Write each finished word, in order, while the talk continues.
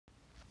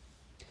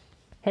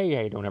Hey,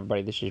 how you doing,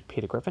 everybody? This is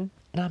Peter Griffin,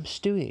 and I'm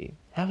Stewie.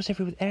 How's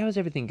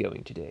everything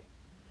going today?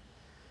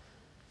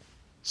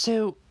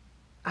 So,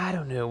 I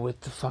don't know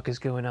what the fuck is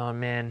going on,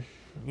 man.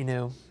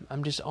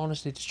 I'm just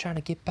honestly just trying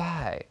to get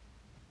by.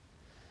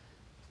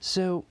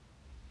 So,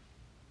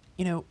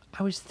 I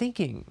was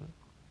thinking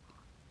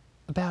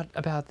about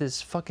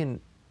this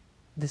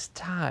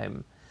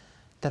time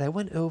that I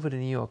went over to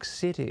New York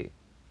City,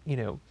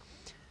 and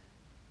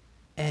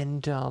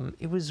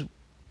it was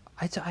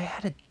I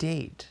had a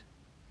date.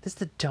 This is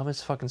the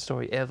dumbest fucking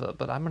story ever,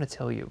 but I'm gonna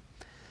tell you.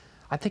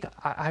 I think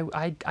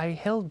I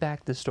held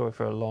back this story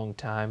for a long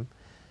time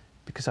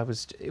because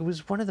it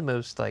was one of the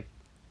most like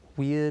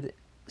weird,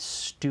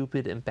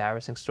 stupid,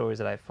 embarrassing stories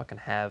that I fucking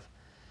have.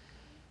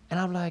 And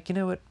I'm like, you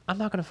know what? I'm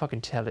not gonna fucking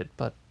tell it,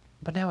 but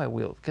now I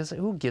will, because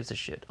who gives a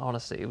shit?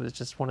 Honestly, it was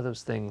just one of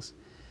those things.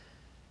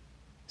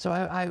 So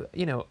I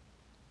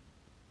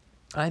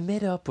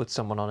met up with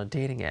someone on a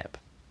dating app,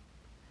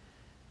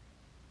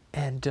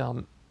 and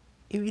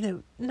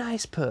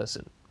nice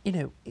person,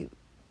 pretty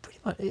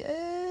much,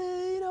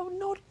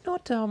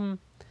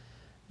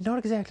 not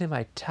exactly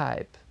my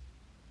type,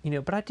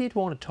 but I did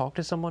want to talk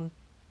to someone,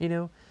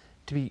 to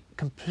be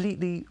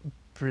completely,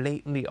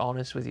 blatantly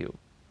honest with you.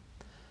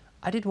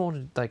 I did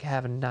want to like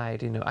have a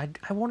night, I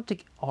wanted to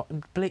get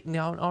blatantly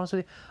honest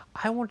with you.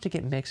 I wanted to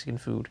get Mexican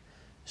food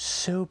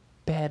so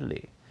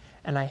badly,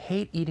 and I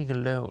hate eating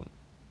alone.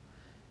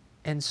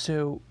 And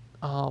so,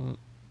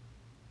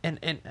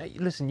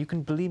 listen, you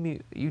can believe me.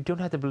 You don't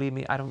have to believe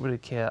me. I don't really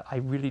care. I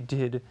really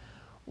did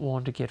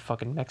want to get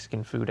fucking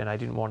Mexican food, and I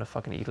didn't want to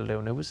fucking eat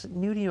alone. It was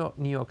New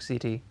York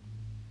City.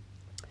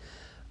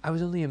 I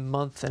was only a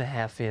month and a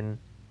half in,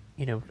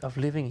 of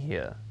living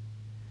here,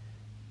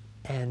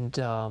 and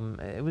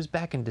it was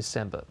back in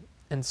December.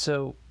 And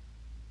so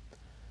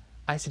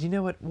I said, you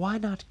know what? Why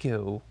not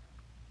go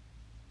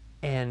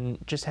and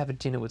just have a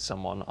dinner with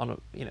someone on a,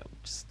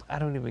 just I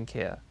don't even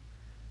care.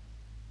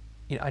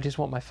 I just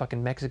want my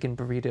fucking Mexican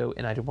burrito,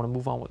 and I don't want to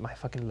move on with my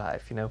fucking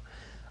life,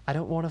 I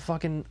don't want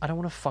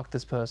to fuck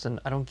this person.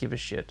 I don't give a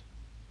shit.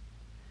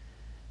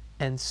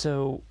 And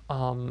so,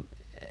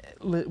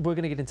 we're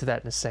going to get into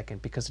that in a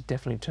second, because it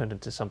definitely turned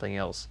into something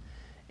else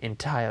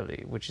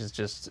entirely, which is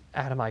just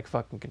out of my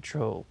fucking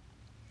control.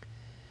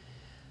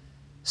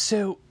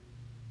 So,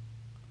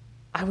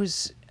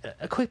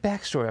 a quick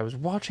backstory, I was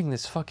watching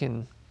this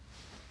fucking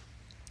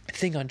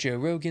thing on Joe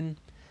Rogan.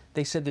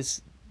 They said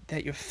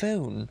that your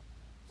phone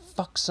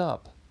fucks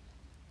up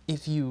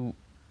if you're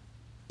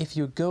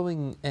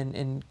going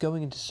and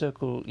going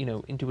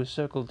into a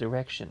circle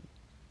direction,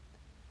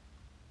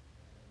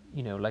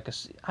 like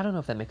I don't know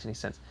if that makes any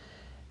sense.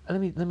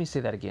 Let me say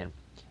that again.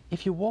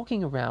 If you're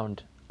walking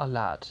around a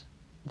lot,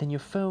 then your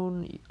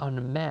phone on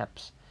the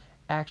maps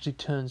actually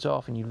turns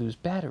off and you lose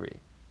battery.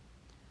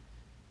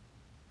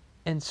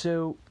 And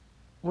so,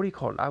 what do you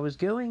call it? I was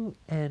going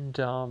and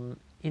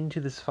into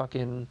this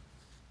fucking,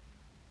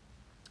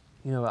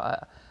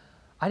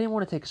 I didn't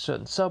want to take a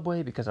certain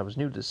subway because I was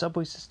new to the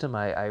subway system.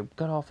 I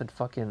got off at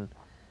fucking,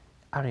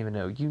 I don't even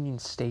know, Union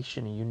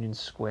Station or Union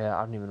Square,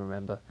 I don't even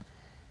remember.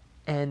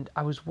 And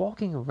I was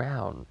walking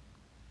around,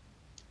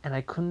 and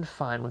I couldn't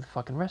find one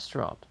fucking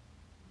restaurant.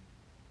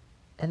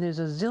 And there's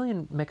a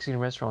zillion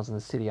Mexican restaurants in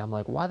the city. I'm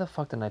like, why the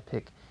fuck didn't I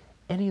pick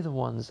any of the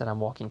ones that I'm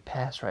walking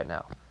past right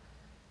now?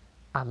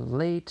 I'm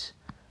late.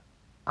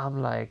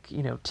 I'm like,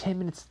 10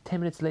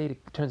 minutes late,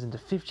 it turns into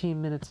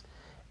 15 minutes.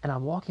 And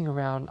I'm walking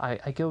around,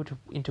 I go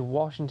into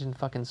Washington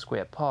fucking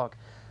Square Park.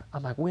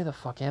 I'm like, where the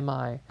fuck am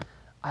I?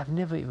 I've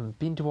never even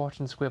been to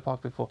Washington Square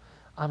Park before.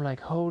 I'm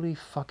like, holy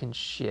fucking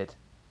shit.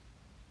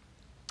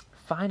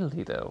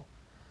 Finally, though,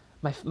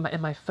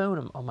 my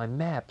phone on my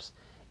maps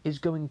is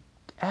going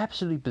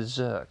absolutely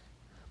berserk.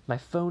 My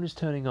phone is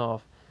turning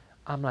off.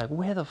 I'm like,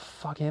 where the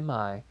fuck am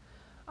I?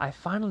 I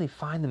finally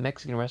find the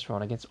Mexican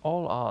restaurant against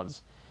all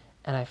odds.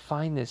 And I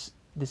find this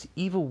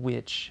evil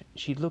witch.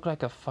 She looked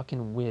like a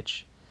fucking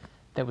witch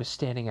that was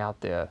standing out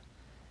there,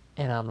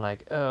 and I'm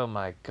like, oh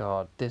my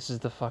god, this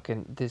is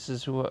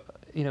who,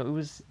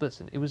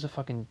 it was a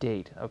fucking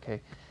date,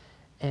 okay,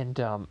 and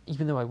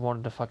even though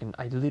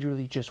I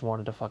literally just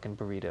wanted a fucking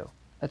burrito,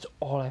 that's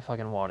all I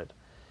fucking wanted,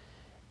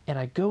 and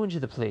I go into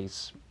the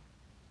place,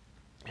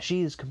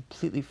 she is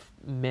completely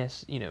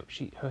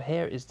her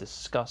hair is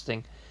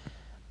disgusting,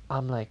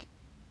 I'm like,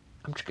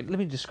 let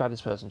me describe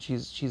this person,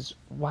 she's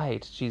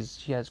white, she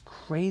has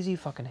crazy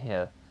fucking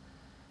hair,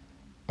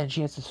 and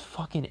she has this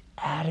fucking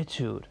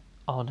attitude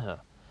on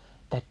her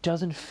that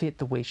doesn't fit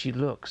the way she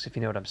looks, if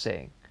you know what I'm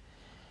saying.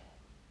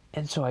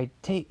 And so I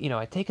take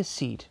a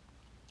seat.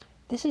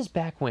 This is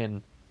back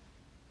when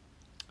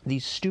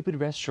these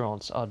stupid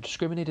restaurants are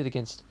discriminated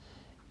against,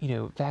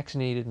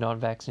 vaccinated,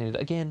 non-vaccinated.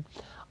 Again,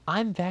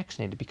 I'm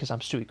vaccinated because I'm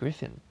Stewie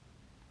Griffin.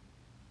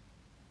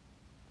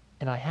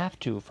 And I have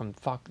to from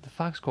the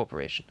Fox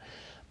Corporation.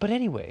 But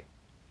anyway,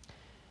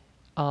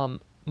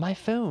 my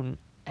phone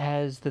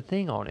has the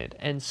thing on it,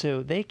 and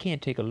so they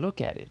can't take a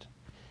look at it,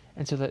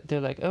 and so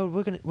they're like, oh,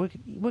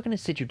 we're gonna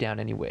sit you down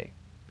anyway,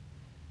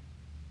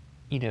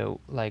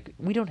 like,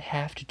 we don't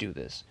have to do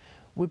this,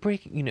 we're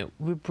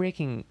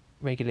breaking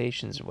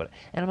regulations or what.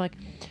 And I'm like,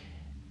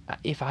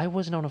 if I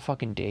wasn't on a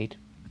fucking date,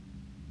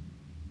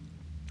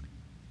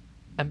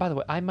 and by the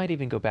way, I might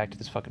even go back to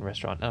this fucking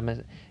restaurant.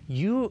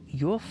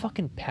 Your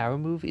fucking power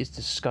move is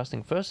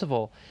disgusting. First of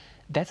all,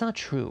 that's not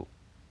true.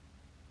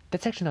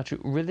 That's actually not true.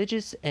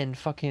 Religious and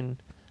fucking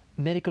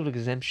medical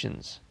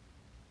exemptions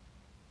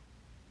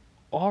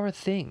are a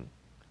thing.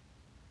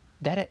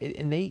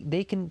 And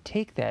they can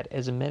take that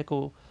as a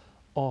medical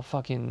or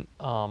fucking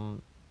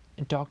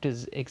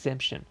doctor's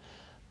exemption.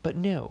 But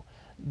no,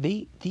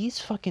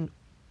 these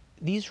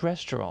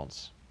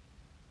restaurants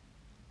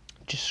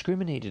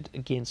discriminated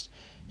against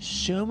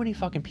so many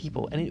fucking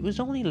people, and it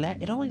only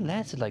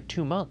lasted like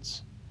 2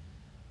 months.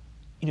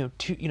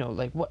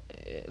 Like what?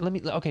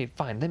 Okay,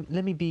 fine.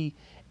 Let me be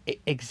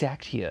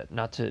exact here,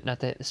 not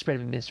to spread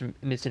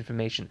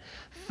misinformation.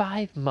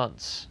 5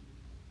 months.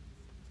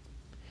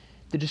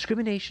 The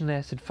discrimination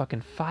lasted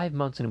fucking 5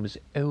 months, and it was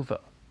over,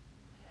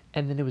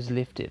 and then it was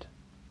lifted.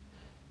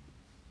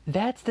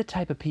 That's the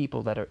type of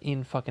people that are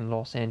in fucking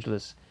Los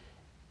Angeles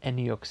and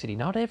New York City.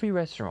 Not every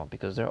restaurant,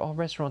 because there are all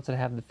restaurants that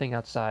have the thing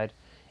outside,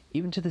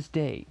 even to this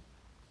day,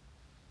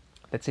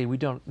 that say we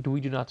do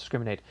not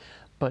discriminate.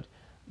 But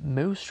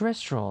most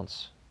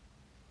restaurants,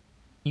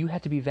 you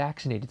had to be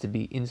vaccinated to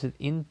be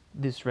in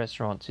this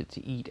restaurant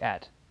to eat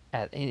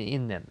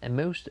in them, and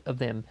most of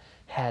them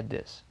had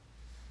this.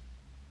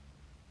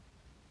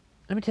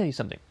 Let me tell you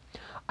something.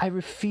 I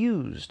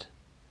refused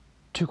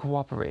to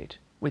cooperate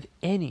with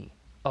any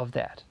of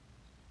that.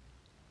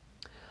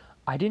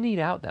 I didn't eat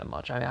out that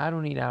much. I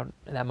don't eat out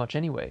that much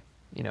anyway.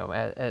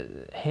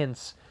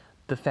 Hence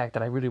the fact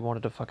that I really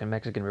wanted a fucking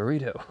Mexican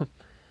burrito.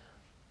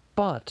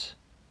 But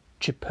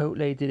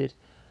Chipotle did it.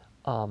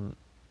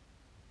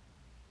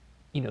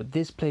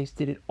 This place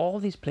did it. All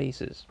these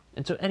places.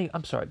 And so,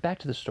 I'm sorry. Back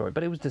to the story.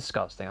 But it was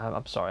disgusting.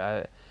 I'm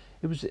sorry.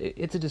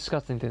 It's a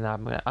disgusting thing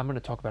that I'm gonna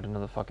talk about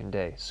another fucking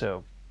day.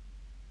 So,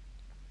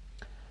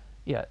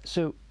 yeah.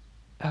 So,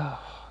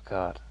 oh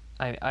god,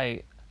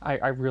 I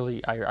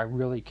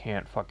really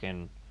can't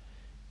fucking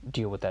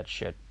deal with that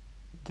shit.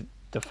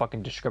 The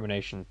fucking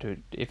discrimination to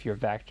if you're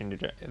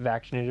vaccinated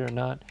or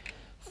not,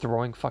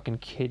 throwing fucking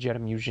kids out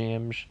of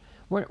museums.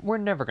 We're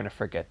never gonna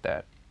forget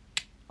that.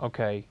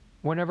 Okay,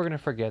 we're never gonna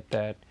forget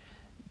that.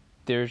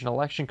 There's an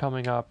election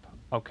coming up.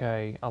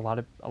 Okay, a lot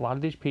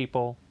of these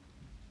people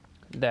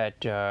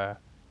that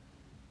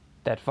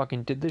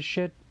fucking did this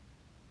shit,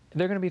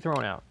 they're gonna be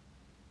thrown out.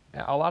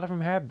 A lot of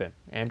them have been.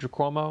 Andrew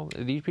Cuomo.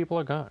 These people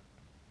are gone.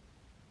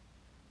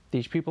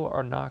 These people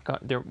are not gone.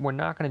 We're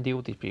not gonna deal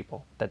with these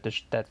people that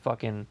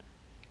fucking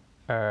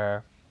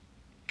that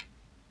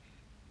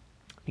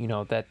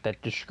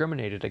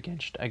discriminated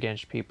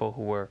against people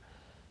who were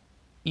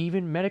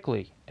even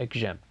medically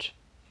exempt.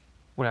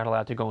 We're not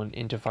allowed to go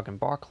into fucking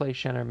Barclays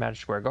Center,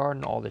 Madison Square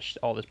Garden, all this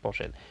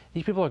bullshit.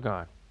 These people are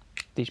gone.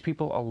 These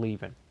people are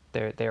leaving.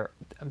 They're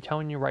I'm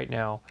telling you right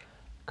now,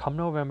 come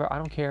November, I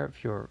don't care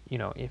if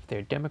if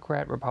they're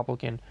Democrat,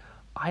 Republican,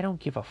 I don't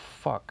give a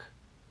fuck.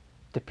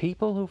 The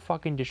people who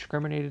fucking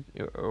discriminated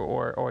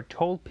or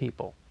told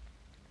people,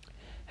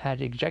 had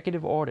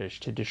executive orders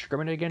to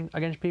discriminate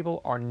against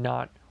people, are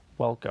not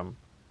welcome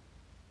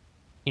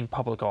in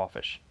public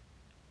office.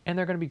 And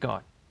they're going to be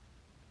gone.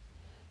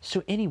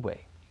 So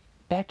anyway,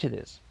 back to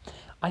this.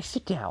 I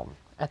sit down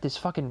at this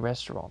fucking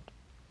restaurant.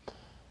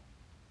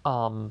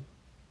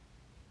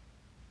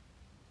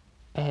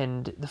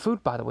 And the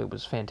food, by the way,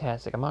 was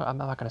fantastic. I'm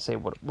not going to say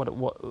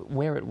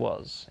where it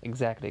was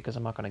exactly, because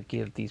I'm not going to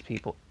give these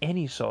people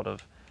any sort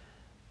of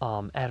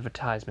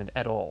advertisement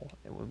at all,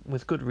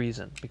 with good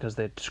reason, because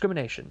they're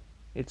discrimination.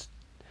 It's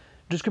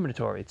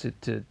discriminatory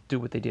to do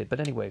what they did. But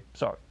anyway,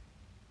 sorry.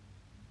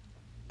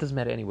 Doesn't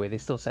matter anyway. They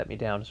still sat me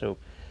down, so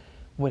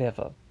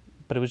whatever.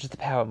 But it was just a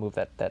power move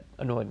that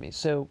annoyed me.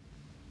 So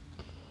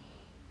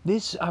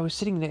I was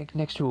sitting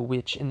next to a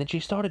witch, and then she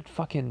started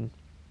fucking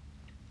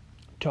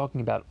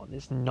talking about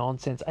this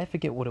nonsense. I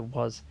forget what it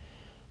was,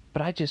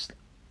 but I just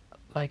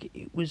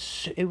it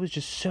was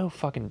just so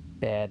fucking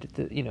bad.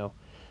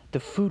 The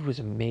food was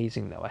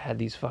amazing though. I had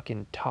these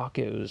fucking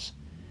tacos.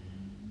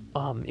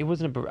 It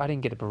wasn't I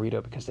didn't get a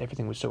burrito because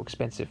everything was so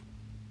expensive.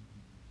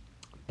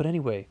 But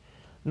anyway,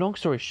 long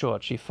story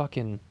short, she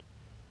fucking,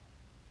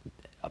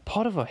 a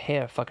part of her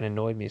hair fucking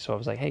annoyed me. So I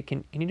was like, hey,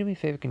 can you do me a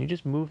favor? Can you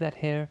just move that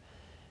hair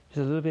just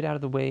a little bit out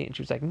of the way? And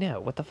she was like, no,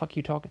 what the fuck are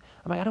you talking?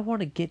 I'm like, I don't want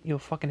to get your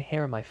fucking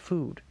hair in my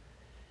food.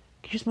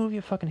 Can you just move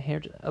your fucking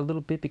hair a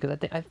little bit? Because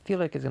I feel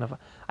like it's gonna,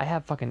 I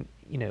have fucking,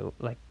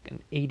 like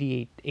an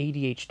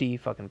ADHD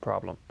fucking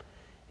problem.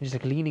 And she's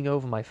like leaning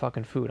over my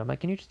fucking food. I'm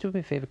like, can you just do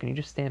me a favor? Can you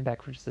just stand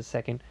back for just a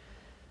second?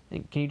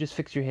 And can you just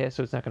fix your hair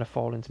so it's not gonna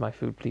fall into my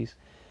food, please?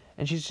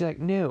 And she's just like,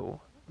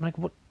 no. I'm like,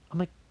 what?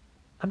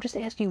 I'm just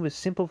asking you a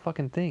simple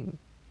fucking thing.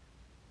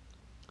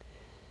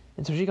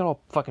 And so she got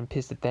all fucking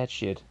pissed at that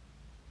shit.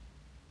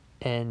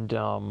 And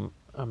I'm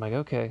like,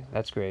 okay,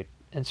 that's great.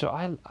 And so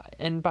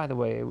and by the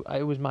way,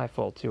 it was my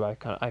fault too. I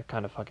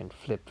kind of fucking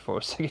flipped for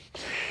a second.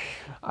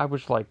 I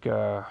was like,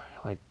 for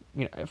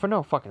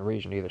no fucking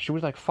reason either. She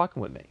was like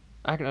fucking with me.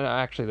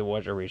 Actually, there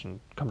was a reason.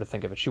 Come to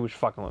think of it, she was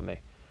fucking with me.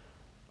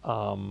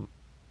 Um,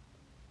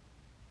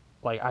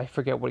 like I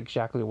forget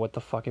exactly what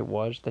the fuck it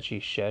was that she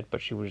said,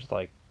 but she was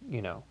like,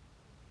 you know.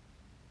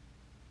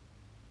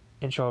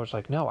 And so I was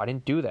like, no, I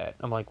didn't do that.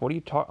 I'm like, what are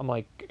you talking? I'm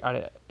like,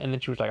 and then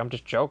she was like, I'm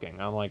just joking.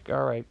 I'm like,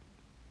 all right,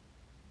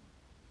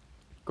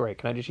 great.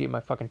 Can I just eat my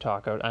fucking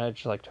taco? And I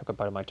just like took a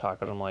bite of my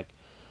tacos. I'm like,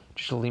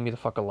 just leave me the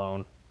fuck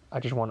alone. I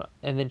just want to.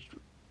 And then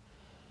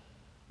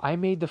I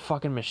made the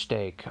fucking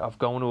mistake of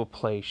going to a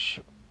place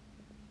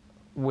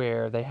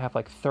where they have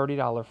like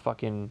 $30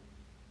 fucking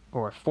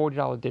or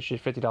 $40 dishes,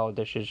 $50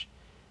 dishes.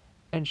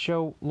 And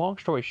so, long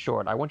story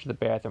short, I went to the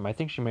bathroom. I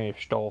think she may have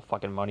stole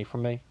fucking money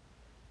from me.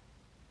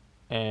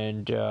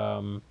 And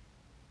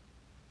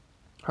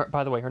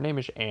by the way, her name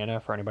is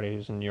Anna for anybody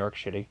who's in New York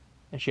City,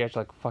 and she has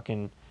like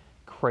fucking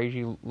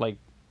crazy like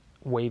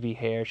wavy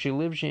hair. She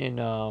lives in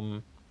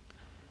and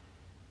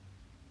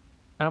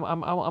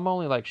I'm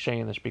only like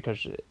saying this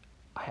because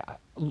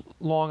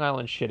Long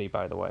Island Shitty,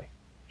 by the way.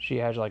 She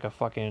has like a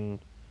fucking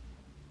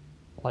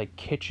like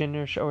kitchen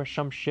or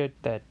some shit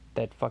that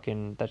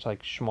fucking that's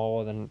like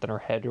smaller than her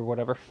head or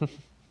whatever.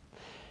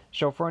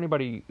 So for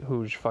anybody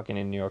who's fucking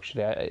in New York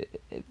City,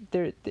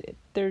 there's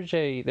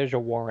a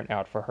warrant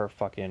out for her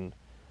fucking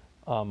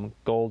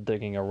gold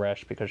digging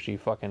arrest because she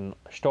fucking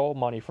stole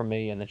money from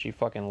me and then she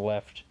fucking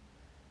left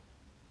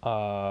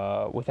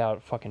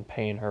without fucking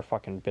paying her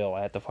fucking bill.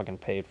 I had to fucking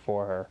pay it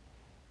for her.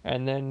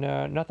 And then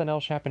nothing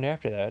else happened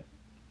after that.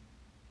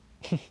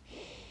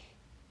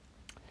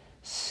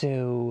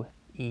 So,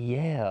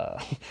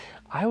 yeah.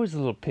 I was a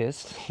little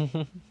pissed.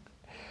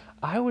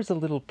 I was a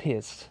little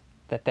pissed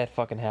that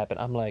fucking happened.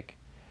 I'm like,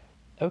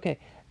 okay.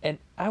 And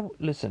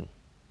listen,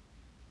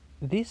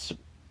 this,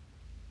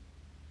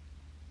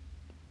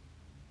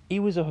 it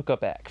was a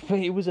hookup app.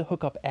 It was a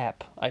hookup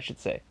app, I should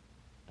say.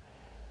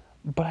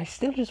 But I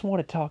still just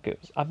wanted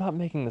tacos. I'm not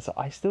making this up.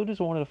 I still just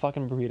wanted a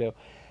fucking burrito.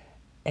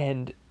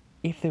 And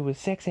if there was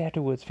sex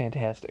afterwards,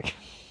 fantastic.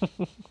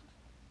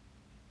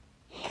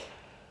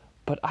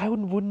 But I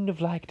wouldn't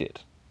have liked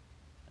it.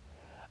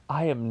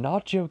 I am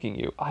not joking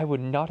you. I would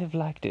not have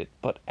liked it.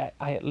 But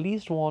I at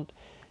least want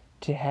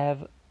to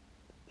have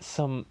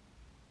some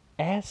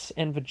ass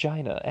and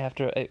vagina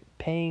after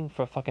paying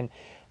for a fucking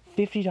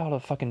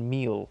 $50 fucking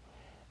meal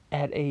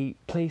at a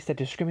place that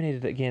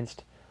discriminated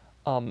against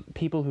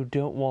people who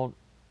don't want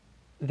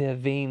their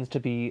veins to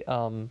be,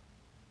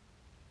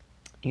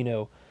 you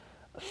know,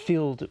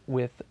 filled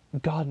with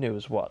God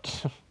knows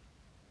what.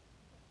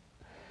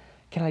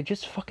 Can I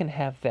just fucking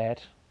have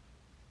that?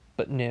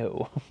 But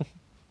no.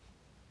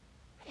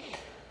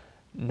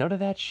 None of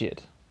that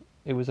shit.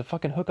 It was a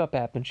fucking hookup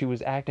app and she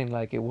was acting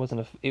like it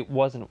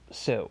wasn't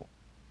so.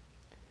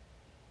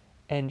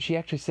 And she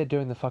actually said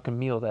during the fucking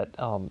meal that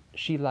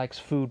she likes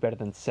food better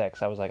than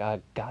sex. I was like, ah,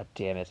 god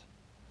damn it.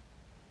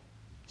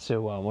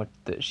 So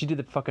she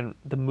did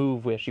the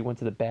move where she went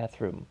to the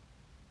bathroom.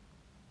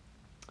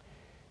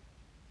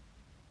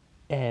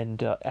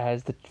 And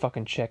as the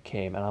fucking check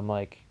came, and I'm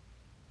like,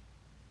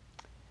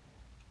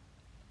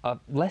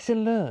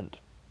 lesson learned.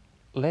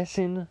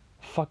 Lesson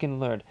fucking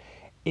learned.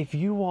 If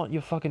you want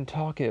your fucking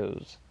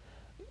tacos,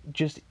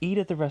 just eat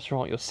at the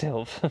restaurant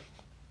yourself.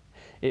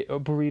 Or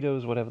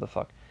burritos, whatever the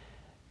fuck.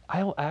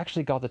 I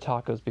actually got the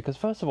tacos because,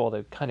 first of all,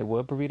 they kind of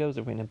were burritos.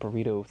 They were in a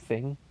burrito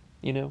thing,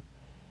 you know?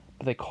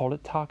 But they call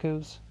it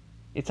tacos.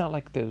 It's not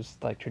like those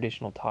like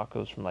traditional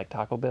tacos from like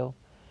Taco Bell,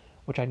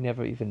 which I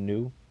never even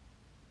knew.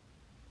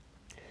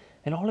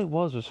 And all it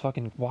was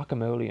fucking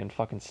guacamole and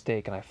fucking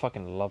steak, and I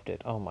fucking loved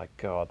it. Oh my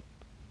god.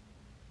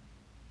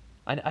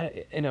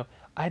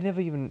 I'd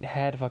never even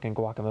had fucking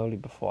guacamole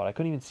before. I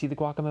couldn't even see the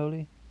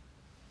guacamole.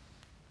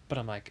 But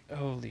I'm like,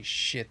 holy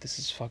shit, this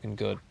is fucking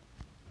good.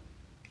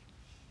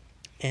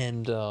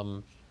 And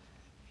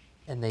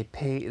they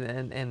pay,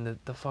 and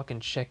the fucking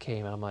check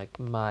came, and I'm like,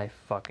 my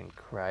fucking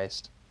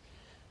Christ.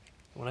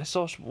 When I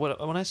saw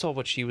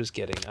what she was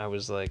getting, I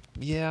was like,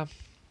 yeah.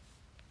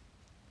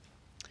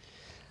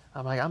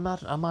 I'm like, I'm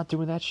not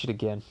doing that shit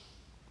again.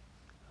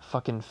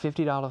 Fucking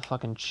 $50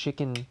 fucking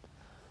chicken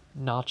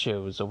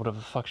nachos or whatever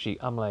the fuck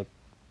I'm like,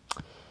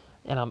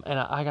 and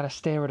I gotta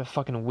stare at a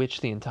fucking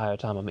witch the entire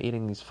time I'm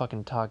eating these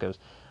fucking tacos.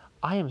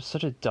 I am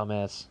such a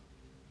dumbass,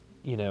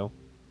 you know.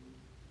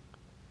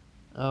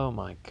 Oh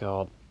my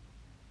god.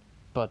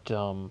 But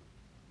no,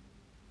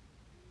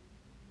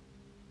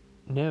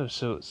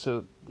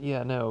 so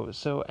yeah, no.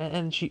 So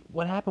and she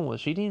what happened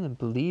was she didn't even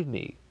believe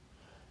me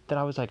that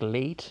I was like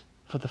late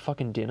for the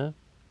fucking dinner.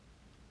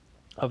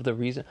 Of the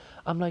reason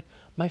I'm like,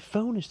 my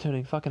phone is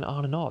turning fucking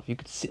on and off. You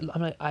could see.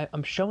 I'm like,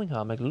 I'm showing her.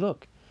 I'm like,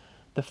 look,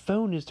 the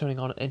phone is turning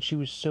on, and she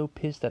was so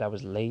pissed that I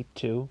was late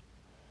too.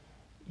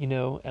 You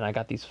know, and I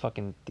got these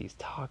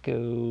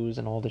tacos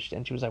and all this shit,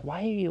 and she was like,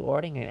 why are you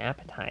ordering an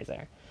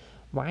appetizer?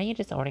 Why are you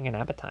just ordering an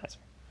appetizer?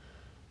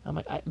 I'm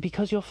like,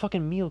 because your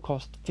fucking meal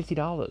cost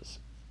 $50,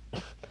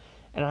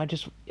 and I'm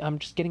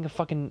just getting a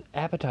fucking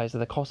appetizer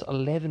that costs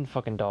 $11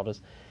 fucking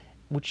dollars,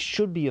 which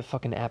should be a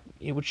fucking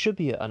it should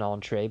be an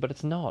entree, but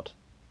it's not.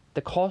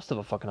 The cost of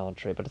a fucking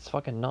entree, but it's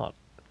fucking not.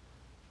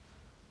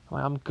 I'm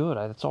like, I'm good.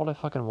 That's all I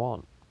fucking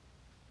want.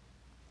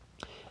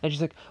 And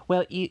she's like,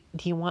 well, do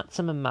you want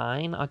some of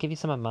mine? I'll give you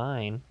some of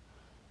mine.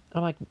 And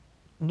I'm like,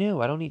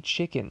 no, I don't eat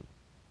chicken.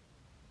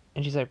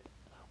 And she's like,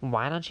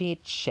 why don't you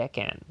eat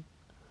chicken?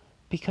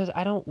 Because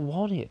I don't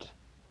want it.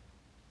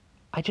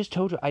 I just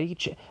told you I eat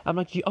chicken. I'm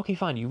like, okay,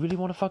 fine. You really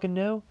want to fucking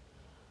know?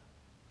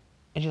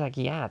 And she's like,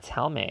 yeah,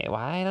 tell me.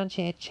 Why don't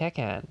you eat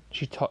chicken?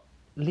 She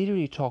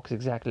literally talks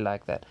exactly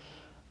like that.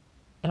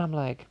 And I'm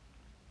like,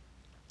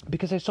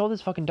 because I saw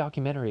this fucking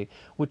documentary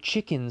with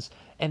chickens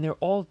and they're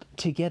all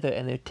together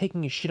and they're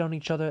taking a shit on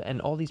each other and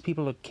all these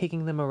people are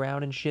kicking them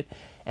around and shit.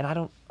 And I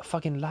don't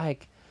fucking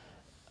like,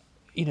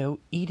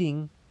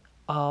 eating,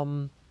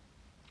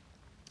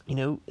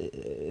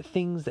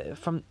 things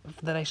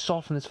that I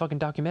saw from this fucking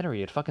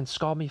documentary. It fucking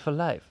scarred me for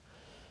life.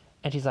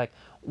 And she's like,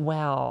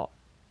 well,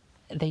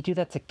 they do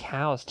that to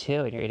cows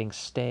too, and you're eating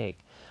steak.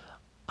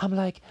 I'm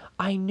like,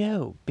 I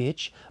know,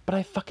 bitch, but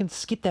I fucking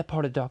skipped that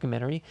part of the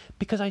documentary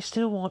because I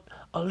still want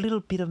a little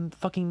bit of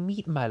fucking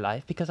meat in my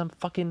life because I'm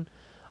fucking,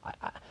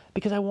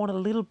 because I want a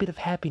little bit of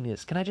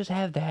happiness. Can I just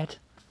have that?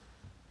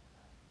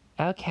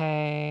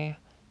 Okay,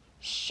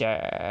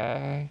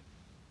 sure.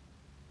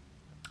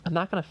 I'm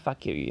not gonna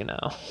fuck you, you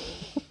know.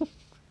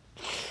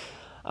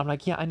 I'm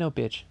like, yeah, I know,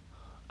 bitch.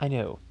 I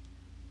know.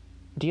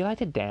 Do you like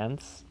to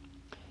dance?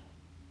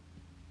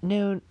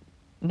 No,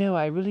 no,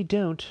 I really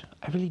don't.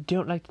 I really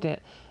don't like to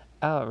dance.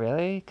 Oh,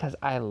 really? Because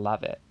I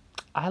love it.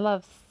 I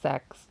love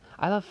sex.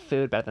 I love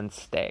food better than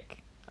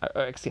steak.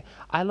 Excuse,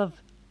 I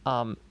love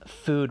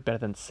food better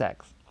than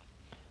sex.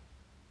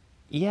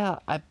 Yeah,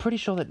 I'm pretty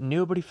sure that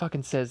nobody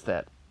fucking says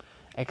that.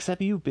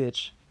 Except you,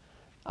 bitch.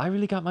 I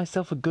really got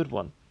myself a good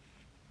one.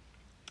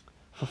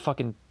 For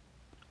fucking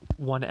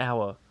 1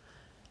 hour.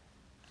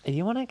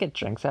 You want to get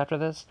drinks after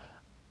this?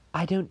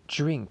 I don't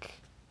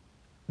drink.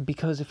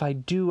 Because if I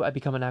do, I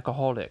become an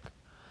alcoholic.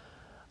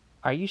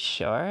 Are you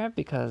sure?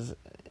 Because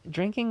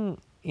drinking,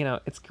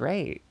 it's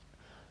great.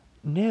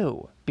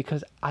 No,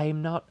 because I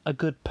am not a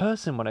good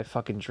person when I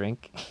fucking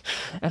drink.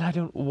 And I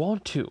don't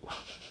want to.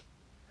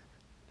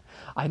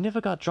 I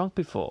never got drunk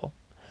before.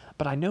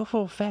 But I know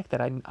for a fact that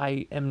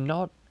I am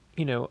not,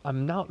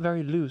 I'm not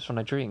very loose when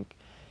I drink.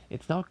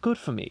 It's not good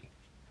for me.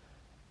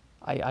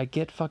 I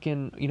get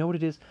fucking, you know what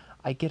it is?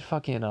 I get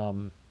fucking,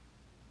 I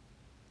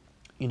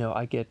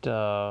get,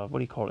 what do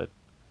you call it?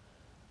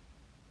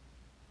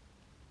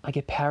 I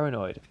get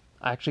paranoid.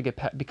 I actually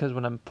get because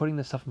when I'm putting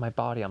this stuff in my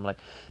body, I'm like,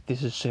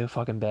 this is so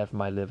fucking bad for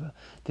my liver.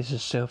 This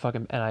is so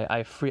fucking, and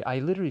I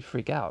literally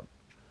freak out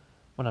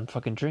when I'm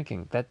fucking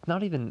drinking. That's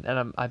not even,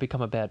 and I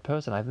become a bad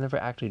person. I've never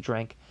actually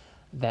drank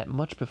that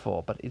much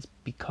before, but it's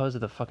because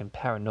of the fucking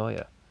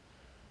paranoia.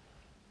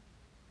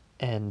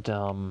 And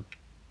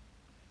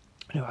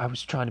I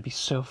was trying to be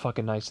so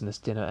fucking nice in this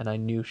dinner, and I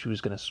knew she was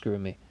gonna screw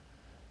me.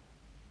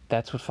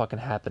 That's what fucking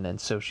happened,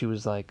 and so she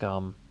was like,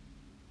 not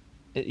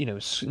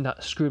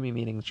screw me,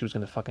 meaning she was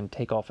gonna fucking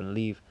take off and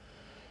leave,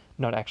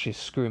 not actually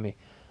screw me.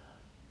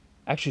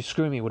 Actually,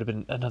 screw me would have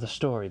been another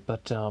story,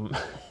 but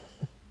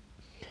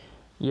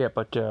yeah,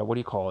 but what do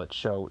you call it?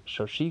 So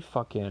she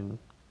fucking,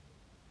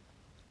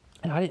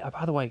 and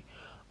by the way,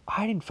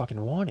 I didn't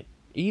fucking want it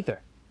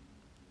either.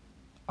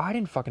 I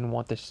didn't fucking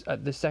want this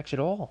sex at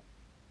all.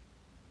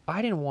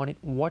 I didn't want it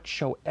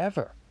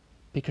whatsoever,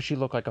 because she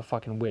looked like a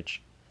fucking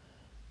witch.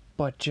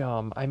 But,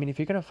 I mean, if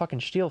you're gonna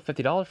fucking steal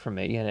 $50 from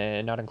me,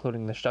 and not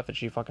including the stuff that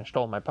she fucking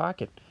stole in my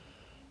pocket,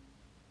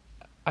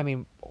 I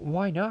mean,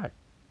 why not?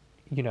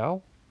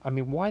 I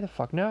mean, why the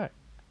fuck not?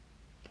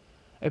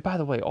 And by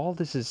the way, all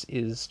this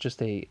is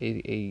just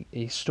a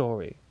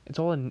story. It's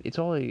all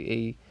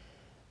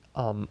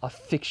a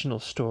fictional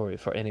story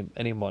for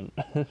anyone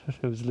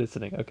who's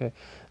listening, okay?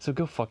 So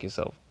go fuck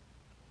yourself.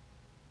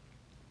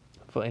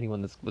 For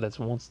anyone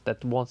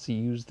that wants to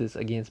use this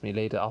against me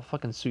later, I'll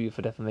fucking sue you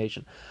for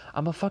defamation.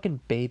 I'm a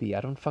fucking baby.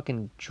 I don't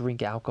fucking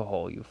drink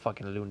alcohol, you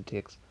fucking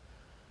lunatics.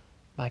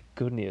 My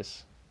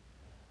goodness.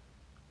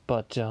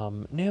 But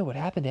no, what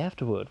happened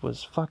afterward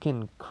was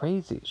fucking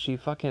crazy. She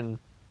fucking,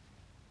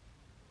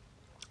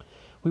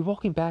 we were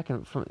walking back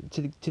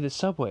to the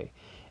subway,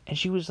 and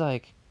she was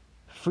like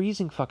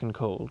freezing fucking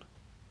cold.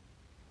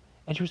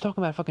 And she was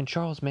talking about fucking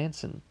Charles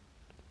Manson.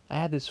 I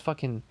had this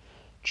fucking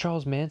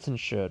Charles Manson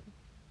shirt.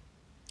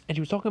 And she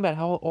was talking about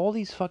how all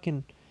these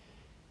fucking,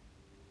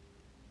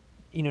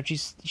 she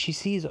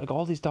sees like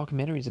all these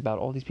documentaries about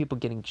all these people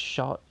getting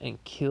shot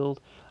and killed.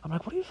 I'm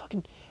like, what are you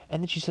fucking?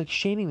 And then she's like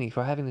shaming me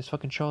for having this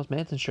fucking Charles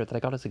Manson shirt that I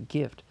got as a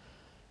gift,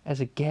 as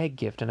a gag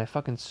gift, and I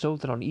fucking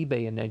sold it on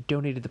eBay and I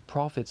donated the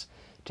profits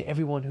to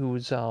everyone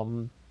who's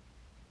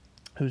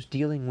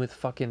dealing with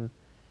fucking,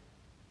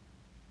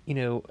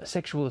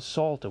 sexual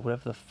assault or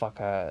whatever the fuck,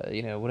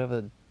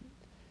 whatever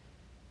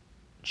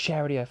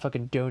charity I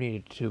fucking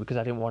donated to, because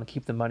I didn't want to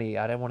keep the money.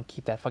 I didn't want to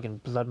keep that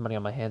fucking blood money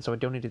on my hands, so I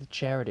donated to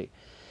charity.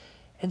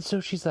 And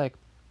so she's like,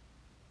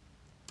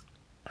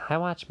 I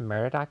watch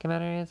murder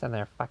documentaries and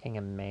they're fucking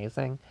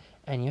amazing,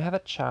 and you have a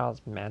Charles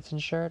Manson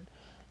shirt?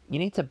 You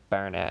need to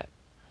burn it.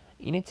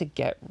 You need to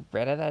get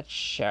rid of that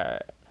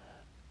shirt.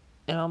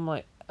 And I'm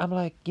like,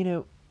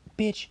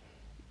 bitch,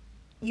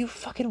 You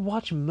fucking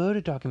watch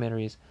murder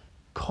documentaries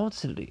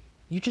constantly.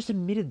 You just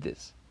admitted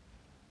this.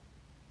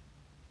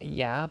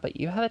 Yeah, but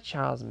you have a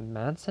Charles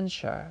Manson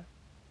show.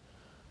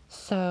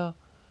 So,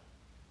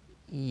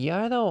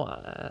 you're the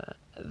one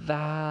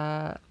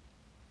that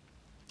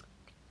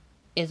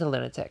is a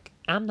lunatic.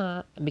 I'm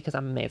not, because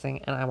I'm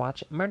amazing and I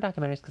watch murder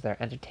documentaries because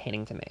they're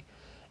entertaining to me.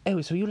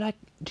 Oh, so you like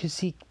to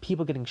see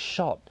people getting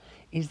shot?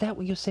 Is that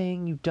what you're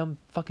saying, you dumb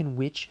fucking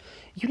witch?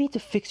 You need to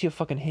fix your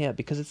fucking hair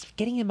because it's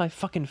getting in my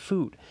fucking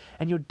food.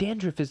 And your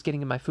dandruff is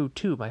getting in my food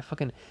too. My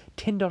fucking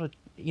 $10,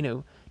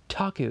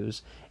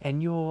 tacos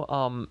and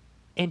your,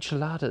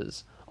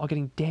 enchiladas are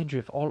getting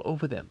dandruff all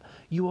over them.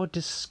 You are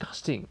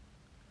disgusting.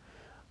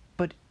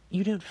 But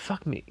you don't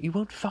fuck me. You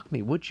won't fuck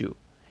me, would you?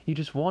 You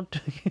just want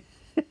to...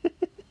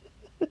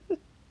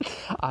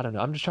 I don't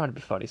know. I'm just trying to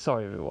be funny.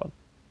 Sorry, everyone.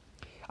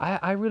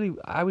 I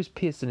was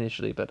pissed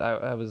initially, but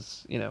I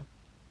was,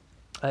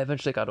 I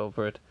eventually got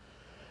over it.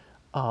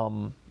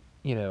 I'm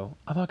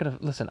not gonna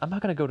listen. I'm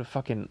not gonna go to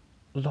fucking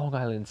Long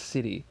Island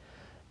City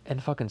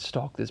and fucking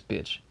stalk this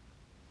bitch.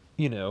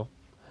 You know,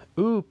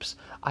 oops.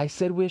 I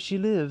said where she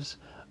lives.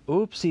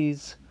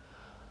 Oopsies.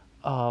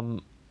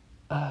 Um,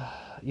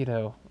 you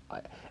know.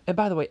 And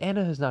by the way,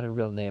 Anna is not a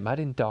real name. I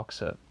didn't dox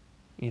her.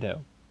 You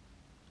know.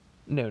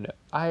 No.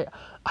 I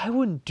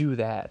wouldn't do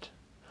that.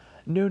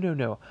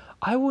 No.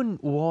 I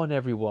wouldn't warn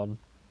everyone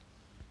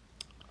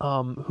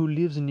who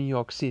lives in New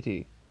York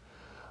City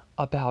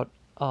about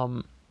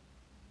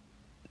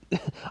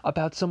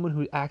about someone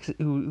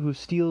who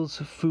steals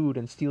food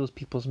and steals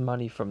people's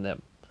money from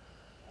them.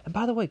 And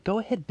by the way, go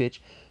ahead, bitch,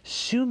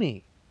 sue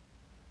me.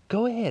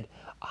 Go ahead.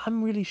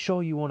 I'm really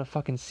sure you want to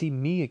fucking see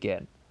me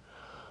again.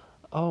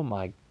 Oh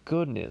my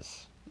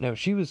goodness. No,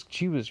 she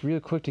was real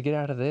quick to get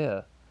out of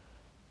there.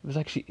 It was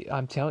like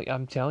I'm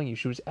telling you,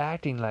 she was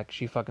acting like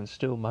she fucking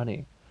stole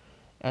money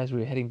as we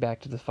were heading back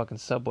to the fucking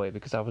subway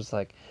because I was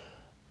like,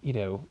 I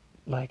don't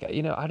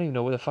even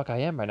know where the fuck I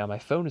am right now. My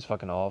phone is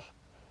fucking off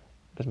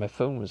because my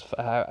phone was.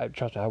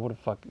 Trust me, I would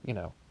have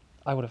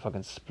I would have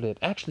fucking split.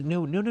 Actually,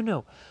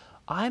 no.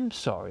 I'm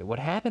sorry. What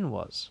happened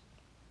was,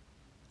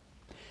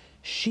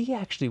 she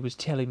actually was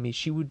telling me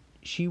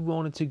she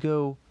wanted to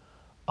go,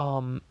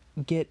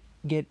 get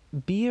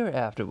beer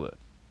afterward.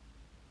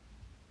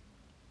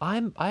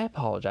 I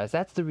apologize.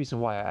 That's the reason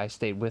why I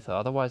stayed with her.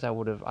 Otherwise, I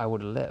would have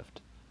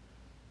left.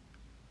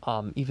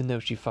 Even though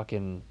she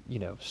fucking,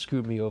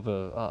 screwed me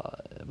over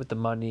with the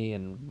money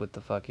and with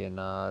the fucking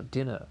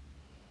dinner.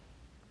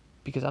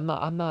 Because I'm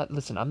not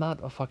listen, I'm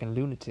not a fucking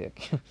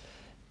lunatic.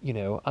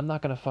 I'm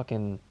not gonna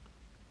fucking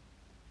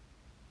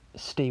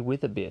stay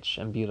with a bitch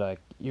and be like,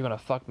 you're gonna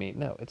fuck me.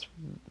 No, it's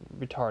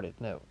retarded.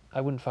 No, I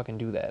wouldn't fucking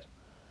do that.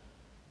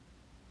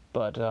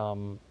 But,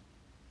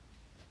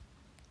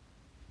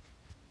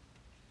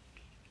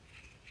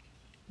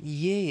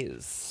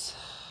 yes.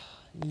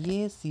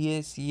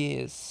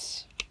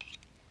 Yes.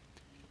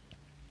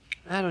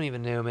 I don't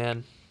even know,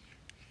 man.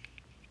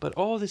 But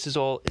all this is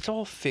it's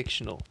all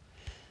fictional.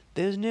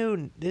 There's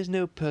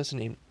no person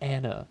named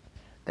Anna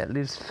that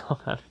lives in Long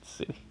Island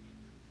City.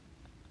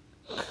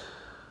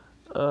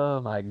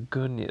 Oh my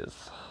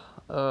goodness.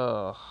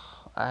 Oh,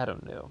 I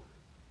don't know.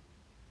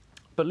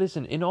 But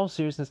listen, in all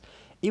seriousness,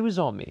 it was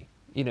on me.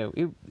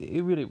 It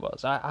really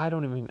was. I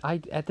don't even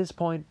at this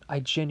point I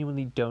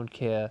genuinely don't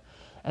care.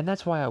 And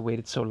that's why I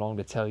waited so long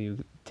to tell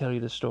you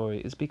the story,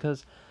 is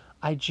because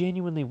I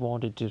genuinely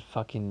wanted to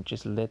fucking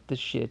just let the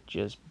shit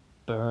just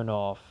burn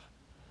off.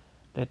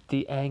 Let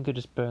the anger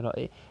just burn off.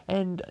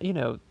 And,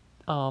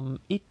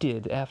 it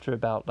did after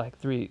about like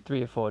three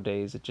or 4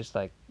 days. It just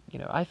like,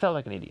 I felt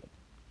like an idiot.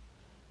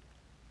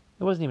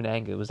 It wasn't even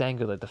anger. It was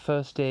anger like the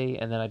first day,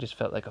 and then I just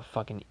felt like a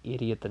fucking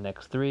idiot the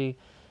next 3,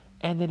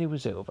 and then it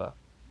was over.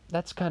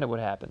 That's kind of what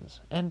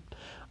happens. And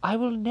I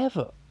will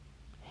never,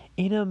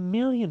 in a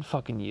million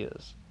fucking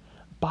years,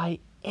 buy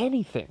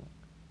anything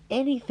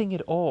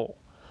at all,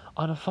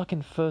 on a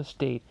fucking first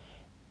date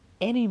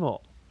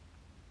anymore.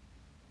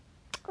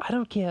 I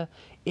don't care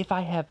if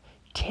I have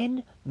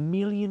 $10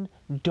 million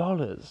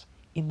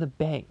in the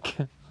bank.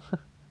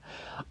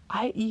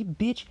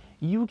 Bitch,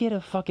 you get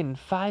a fucking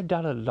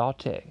 $5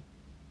 latte.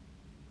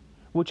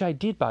 Which I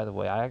did, by the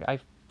way. I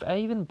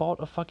even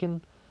bought a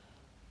fucking,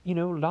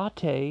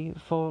 latte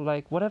for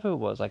like whatever it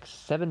was, like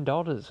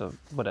 $7 or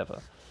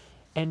whatever.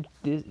 And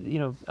this,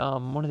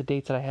 one of the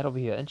dates that I had over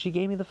here, and she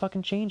gave me the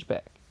fucking change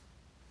back.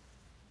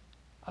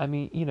 I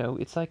mean,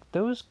 it's like,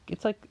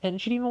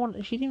 and she didn't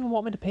even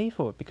want me to pay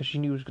for it because she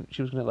knew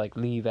she was gonna like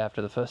leave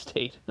after the first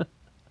date,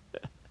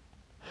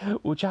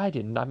 which I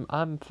didn't.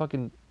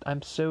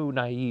 I'm so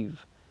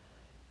naive.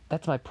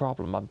 That's my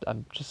problem.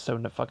 I'm just so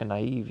fucking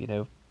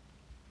naive.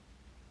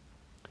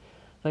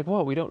 Like,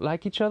 what? We don't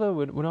like each other.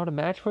 We're not a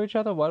match for each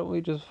other. Why don't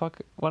we just like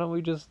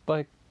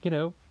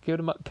go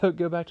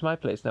back to my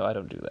place? No, I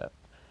don't do that.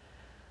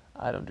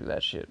 I don't do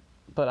that shit.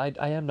 But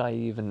I am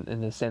naive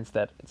in the sense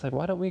that it's like,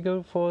 why don't we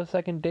go for a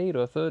second date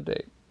or a third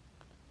date?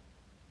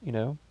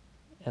 And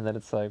then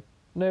it's like,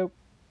 nope,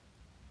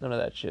 none of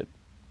that shit.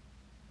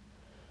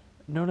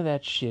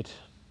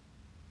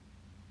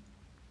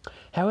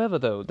 However,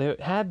 though, there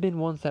have been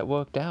ones that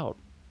worked out.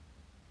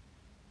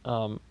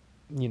 You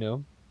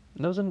know,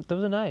 those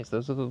are nice.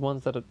 Those are the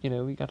ones that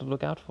you got to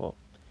look out for.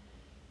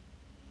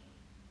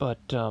 But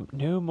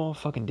no more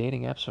fucking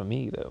dating apps for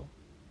me though.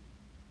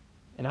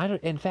 And I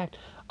don't. In fact,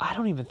 I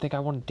don't even think I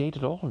want to date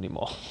at all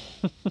anymore.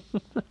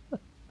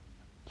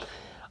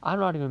 I'm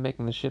not even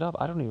making this shit up.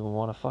 I don't even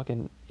want to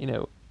fucking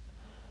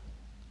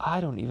I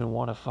don't even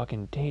want to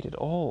fucking date at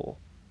all.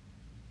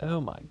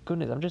 Oh my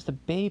goodness, I'm just a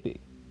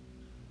baby.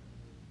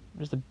 I'm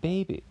just a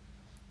baby.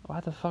 Why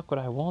the fuck would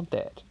I want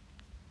that?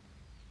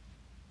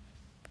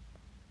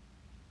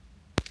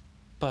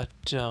 But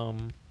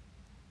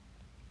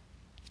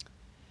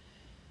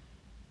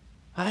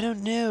I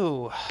don't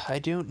know. I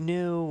don't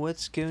know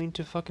what's going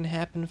to fucking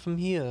happen from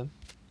here.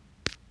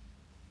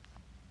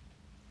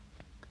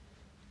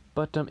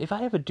 But if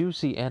I ever do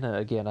see Anna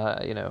again,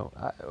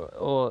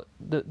 or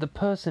the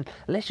person,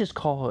 let's just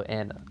call her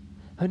Anna.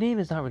 Her name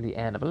is not really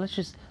Anna, but let's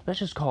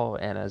just call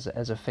her Anna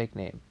as a fake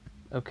name.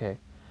 Okay.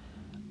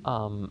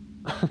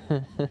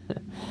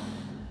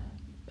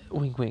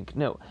 Wink, wink.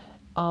 No.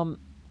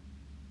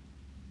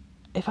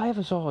 If I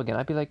ever saw her again,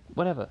 I'd be like,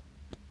 whatever.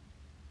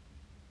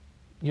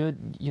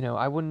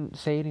 I wouldn't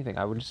say anything.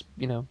 I would just,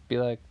 be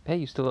like, hey,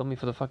 you still owe me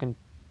for the fucking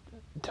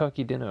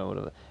turkey dinner or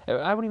whatever.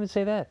 I wouldn't even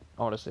say that,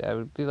 honestly. I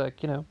would be like,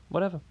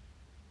 whatever.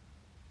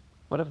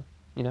 Whatever,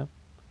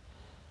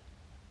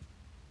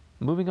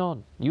 Moving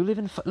on. You live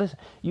in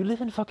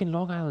fucking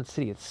Long Island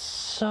City. It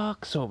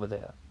sucks over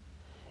there.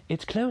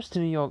 It's close to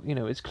New York,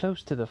 it's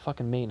close to the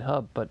fucking main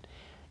hub, but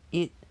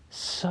it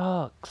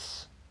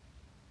sucks.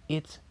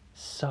 It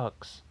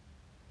sucks.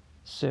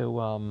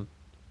 So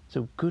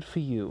good for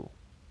you.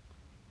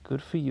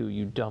 Good for you,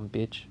 you dumb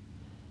bitch.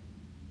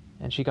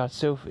 And she got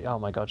so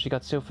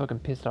fucking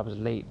pissed I was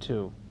late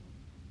too.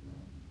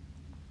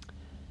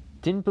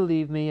 Didn't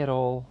believe me at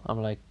all.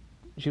 I'm like,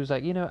 she was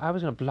like, I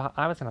was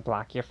gonna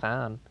block your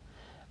phone.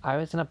 I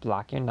was gonna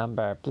block your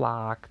number,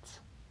 blocked.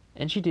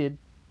 And she did.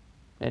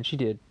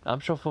 I'm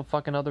sure for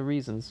fucking other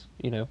reasons,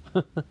 in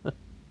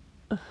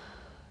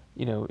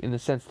the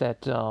sense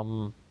that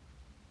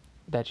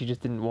that she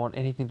just didn't want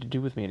anything to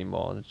do with me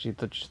anymore. She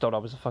thought I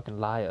was a fucking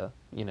liar,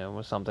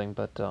 or something.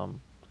 But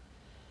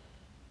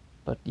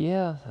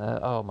yeah,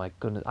 oh my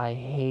goodness, I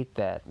hate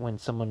that when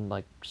someone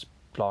like just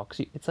blocks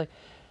you. It's like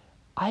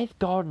I've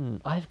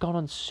gone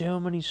on so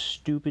many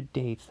stupid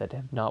dates that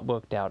have not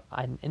worked out,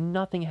 and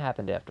nothing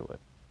happened afterward.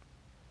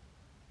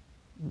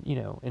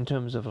 In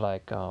terms of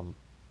like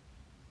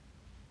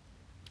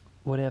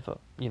whatever,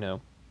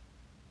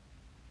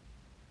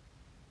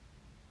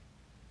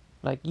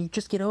 like you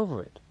just get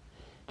over it.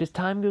 Just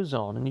time goes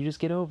on and you just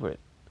get over it.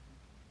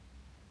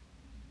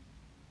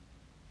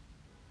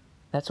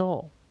 That's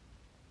all.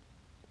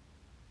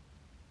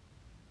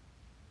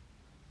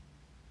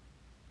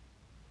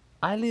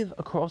 I live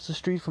across the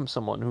street from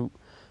someone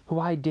who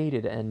I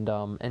dated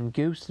and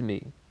ghosted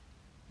me.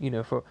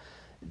 For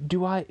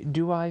do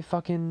I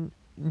fucking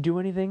do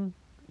anything?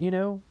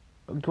 Do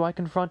I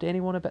confront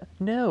anyone about?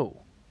 No.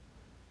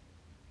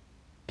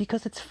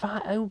 Because it's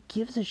fine. Who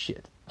gives a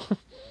shit?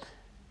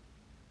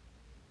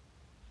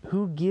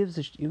 Who gives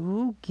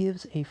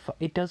a fuck?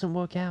 It doesn't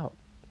work out.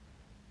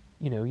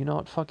 You're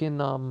not fucking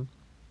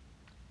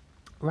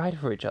right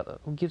for each other.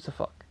 Who gives a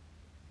fuck?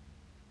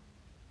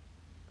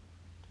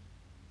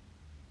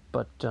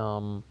 But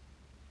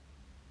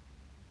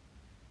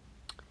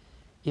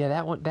yeah,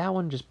 that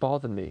one just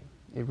bothered me.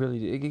 It really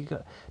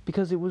did.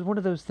 Because it was one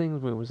of those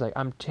things where it was like,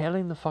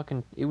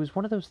 it was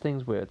one of those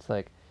things where it's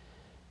like,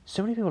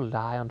 so many people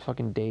lie on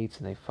fucking dates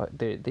and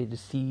they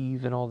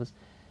deceive and all this.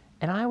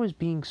 And I was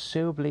being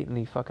so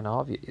blatantly fucking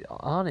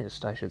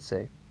honest, I should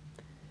say.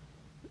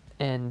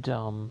 And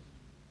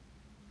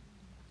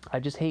I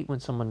just hate when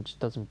someone just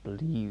doesn't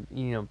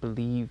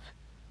believe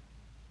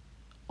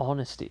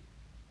honesty.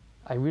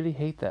 I really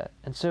hate that.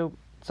 And so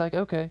it's like,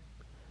 okay,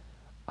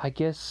 I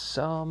guess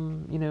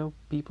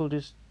people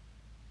just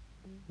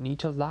need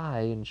to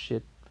lie and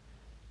shit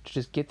to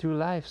just get through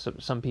life.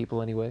 Some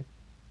people anyway.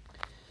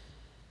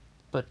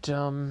 But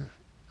I'm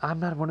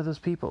not one of those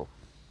people.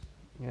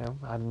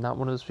 I'm not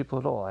one of those people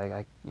at all.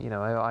 I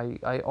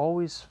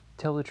always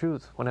tell the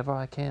truth whenever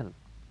I can.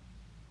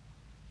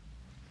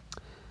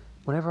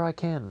 Whenever I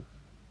can.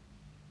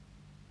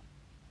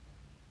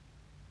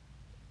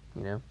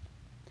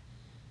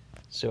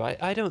 So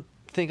I don't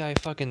think I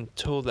fucking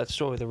told that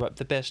story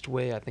the best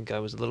way. I think I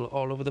was a little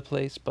all over the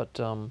place, but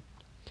I'm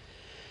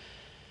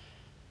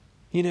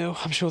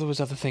sure there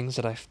was other things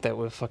that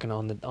were fucking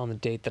on the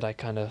date that I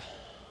kind of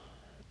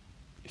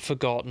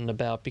forgotten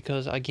about,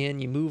 because again,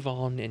 you move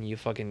on and you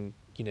fucking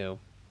you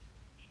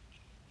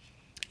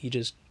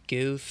just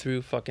go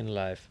through fucking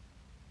life.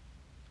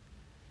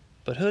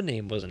 But her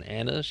name wasn't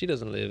Anna. She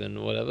doesn't live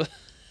in whatever.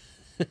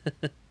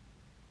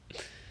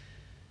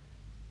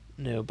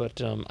 No, but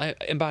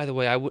and by the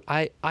way,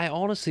 I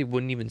honestly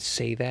wouldn't even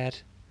say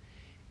that.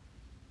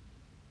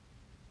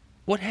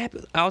 What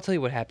happened? I'll tell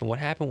you what happened. What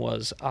happened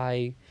was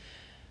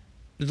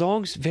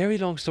very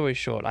long story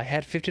short, I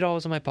had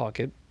 $50 in my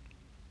pocket.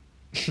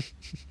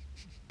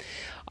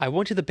 I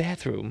went to the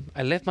bathroom.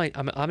 I left my...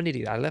 I'm an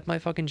idiot. I left my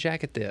fucking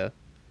jacket there.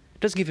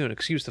 Doesn't give you an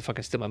excuse to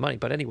fucking steal my money,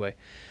 but anyway.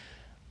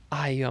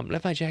 I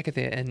left my jacket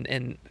there,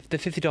 and the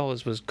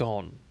 $50 was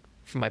gone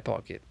from my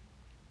pocket.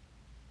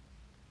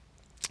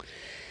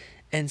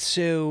 And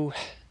so,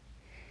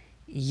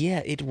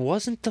 yeah, it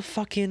wasn't the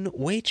fucking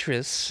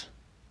waitress.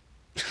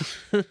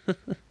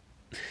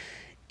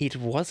 It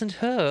wasn't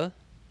her.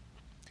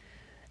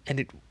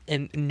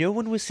 And no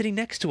one was sitting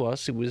next to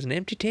us. It was an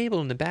empty table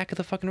in the back of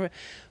the fucking...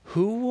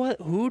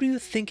 Who do you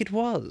think it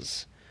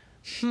was?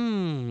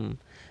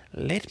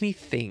 Let me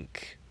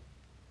think.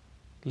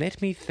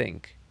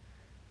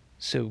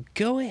 So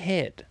go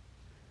ahead.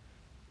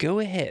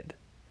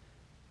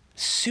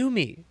 Sue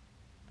me.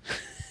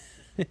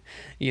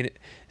 You know,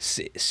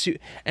 sue.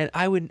 And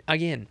I would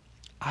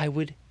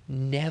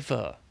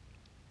never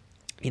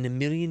in a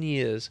million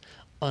years,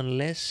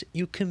 unless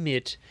you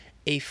commit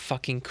a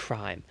fucking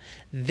crime,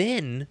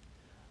 then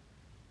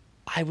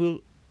I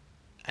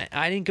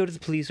didn't go to the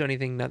police or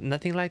anything,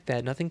 nothing like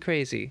that, nothing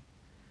crazy.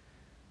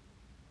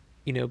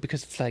 You know,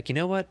 because it's like, you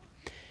know what?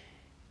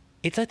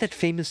 It's like that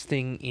famous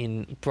thing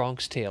in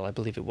Bronx Tale, I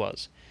believe it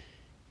was.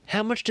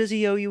 How much does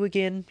he owe you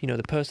again? You know,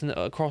 the person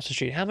across the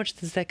street. How much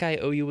does that guy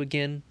owe you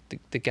again?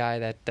 The guy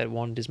that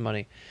wanted his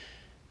money.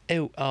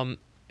 Oh,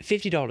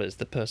 $50,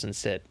 the person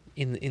said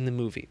in the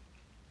movie.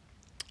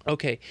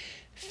 Okay,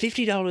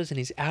 $50 and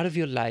he's out of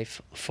your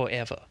life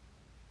forever.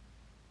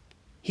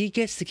 He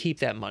gets to keep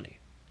that money.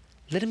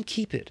 Let him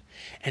keep it.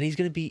 And he's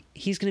gonna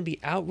be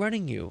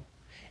outrunning you.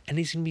 And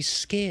he's gonna be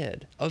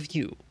scared of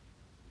you.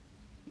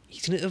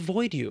 He's gonna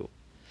avoid you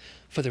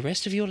for the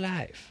rest of your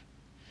life.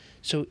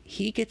 So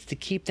he gets to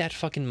keep that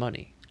fucking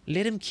money.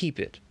 Let him keep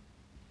it.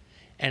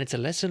 And it's a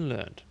lesson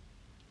learned.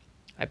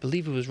 I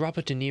believe it was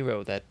Robert De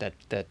Niro that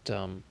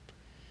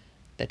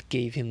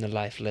gave him the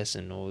life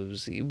lesson, or it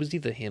was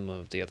either him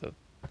or the other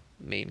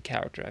main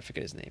character. I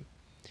forget his name.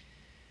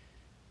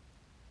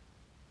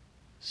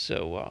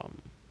 So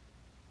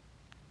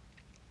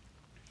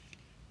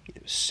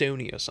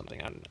Sony or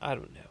something. I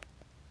don't know.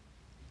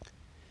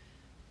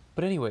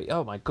 But anyway,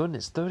 oh my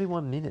goodness,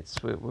 31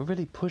 minutes. We're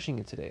really pushing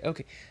it today.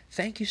 Okay,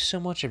 thank you so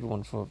much,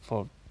 everyone,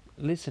 for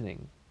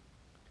listening.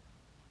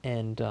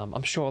 And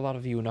I'm sure a lot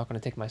of you are not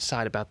going to take my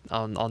side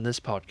on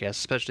this podcast,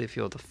 especially if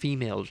you're the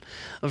female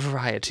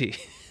variety.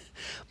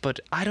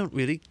 But I don't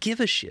really give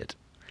a shit,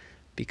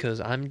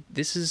 because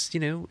this is,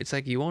 it's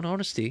like, you want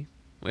honesty.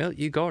 Well,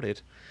 you got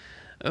it.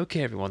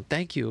 Okay, everyone,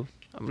 thank you.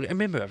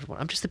 Remember, everyone,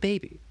 I'm just a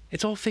baby.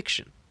 It's all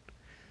fiction.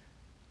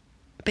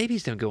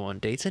 Babies don't go on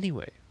dates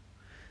anyway.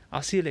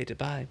 I'll see you later.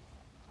 Bye.